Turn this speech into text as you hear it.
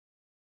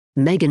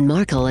Meghan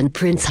Markle and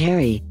Prince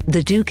Harry,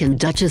 the Duke and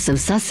Duchess of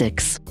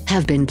Sussex,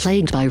 have been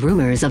plagued by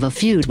rumors of a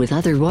feud with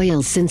other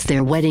royals since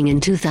their wedding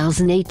in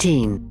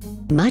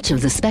 2018. Much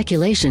of the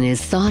speculation is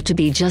thought to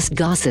be just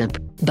gossip,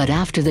 but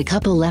after the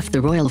couple left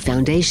the royal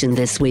foundation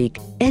this week,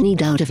 any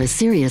doubt of a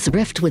serious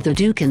rift with the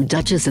Duke and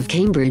Duchess of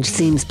Cambridge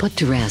seems put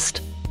to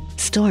rest.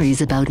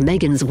 Stories about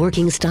Meghan's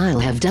working style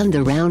have done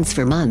the rounds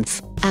for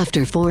months,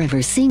 after 4 of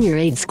her senior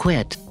aides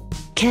quit.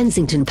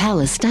 Kensington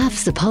Palace staff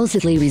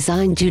supposedly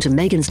resigned due to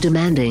Meghan's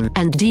demanding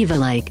and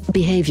diva-like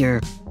behavior.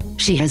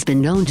 She has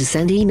been known to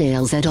send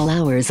emails at all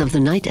hours of the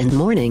night and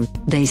morning,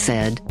 they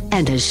said,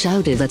 and has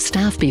shouted at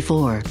staff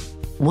before.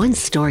 One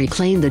story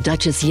claimed the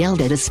Duchess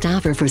yelled at a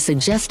staffer for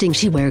suggesting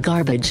she wear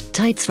garbage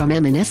tights from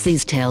M&S.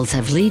 These tales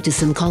have led to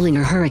some calling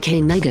her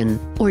Hurricane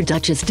Meghan, or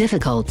Duchess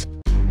Difficult.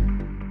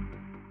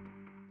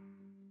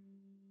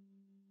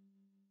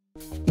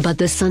 But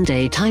the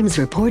Sunday Times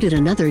reported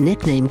another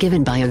nickname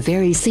given by a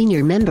very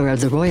senior member of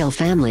the royal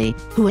family,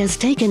 who has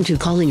taken to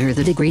calling her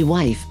the degree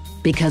wife,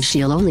 because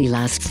she'll only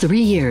last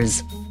 3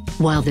 years.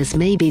 While this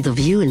may be the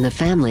view in the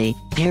family,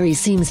 Harry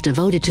seems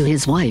devoted to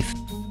his wife.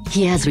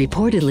 He has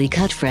reportedly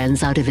cut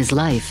friends out of his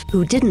life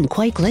who didn't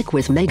quite click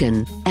with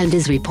Meghan, and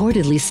is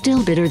reportedly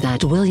still bitter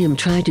that William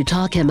tried to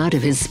talk him out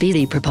of his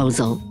speedy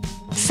proposal.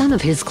 Some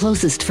of his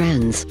closest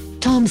friends,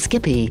 Tom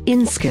Skippy,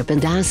 Inskip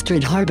and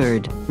Astrid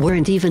Harbord,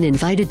 weren't even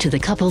invited to the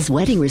couple's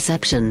wedding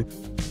reception.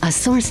 A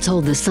source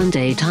told the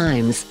Sunday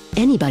Times,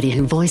 anybody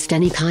who voiced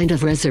any kind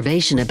of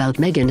reservation about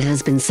Meghan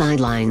has been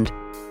sidelined.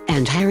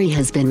 And Harry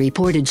has been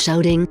reported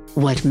shouting,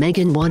 "What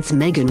Meghan wants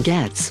Meghan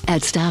gets,"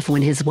 at staff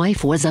when his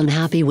wife was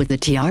unhappy with the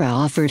tiara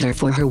offered her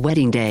for her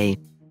wedding day.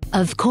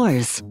 Of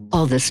course,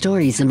 all the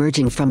stories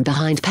emerging from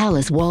behind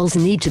palace walls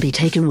need to be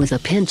taken with a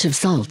pinch of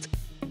salt.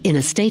 In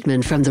a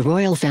statement from the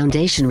Royal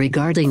Foundation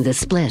regarding the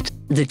split,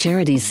 the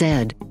charity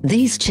said,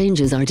 "These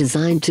changes are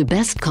designed to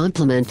best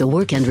complement the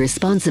work and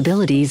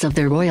responsibilities of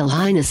their Royal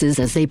Highnesses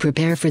as they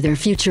prepare for their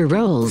future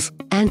roles,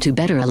 and to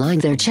better align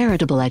their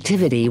charitable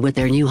activity with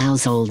their new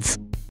households."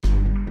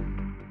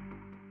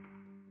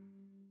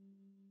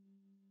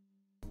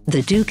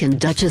 The Duke and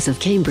Duchess of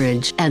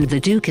Cambridge and the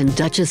Duke and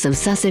Duchess of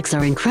Sussex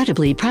are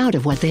incredibly proud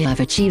of what they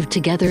have achieved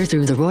together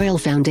through the Royal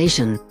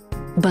Foundation.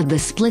 But the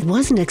split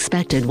wasn't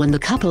expected when the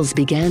couples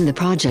began the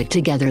project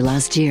together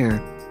last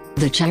year.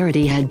 The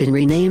charity had been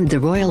renamed the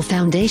Royal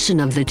Foundation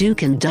of the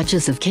Duke and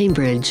Duchess of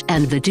Cambridge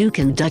and the Duke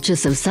and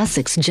Duchess of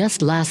Sussex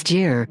just last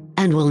year,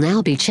 and will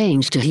now be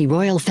changed to the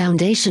Royal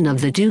Foundation of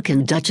the Duke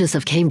and Duchess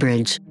of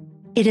Cambridge.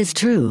 It is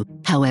true,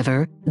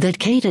 however, that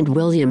Kate and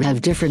William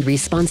have different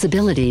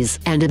responsibilities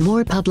and a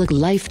more public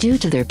life due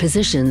to their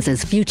positions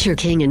as future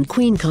king and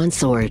queen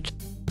consort.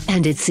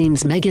 And it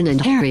seems Meghan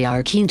and Harry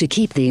are keen to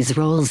keep these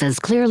roles as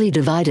clearly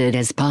divided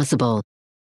as possible.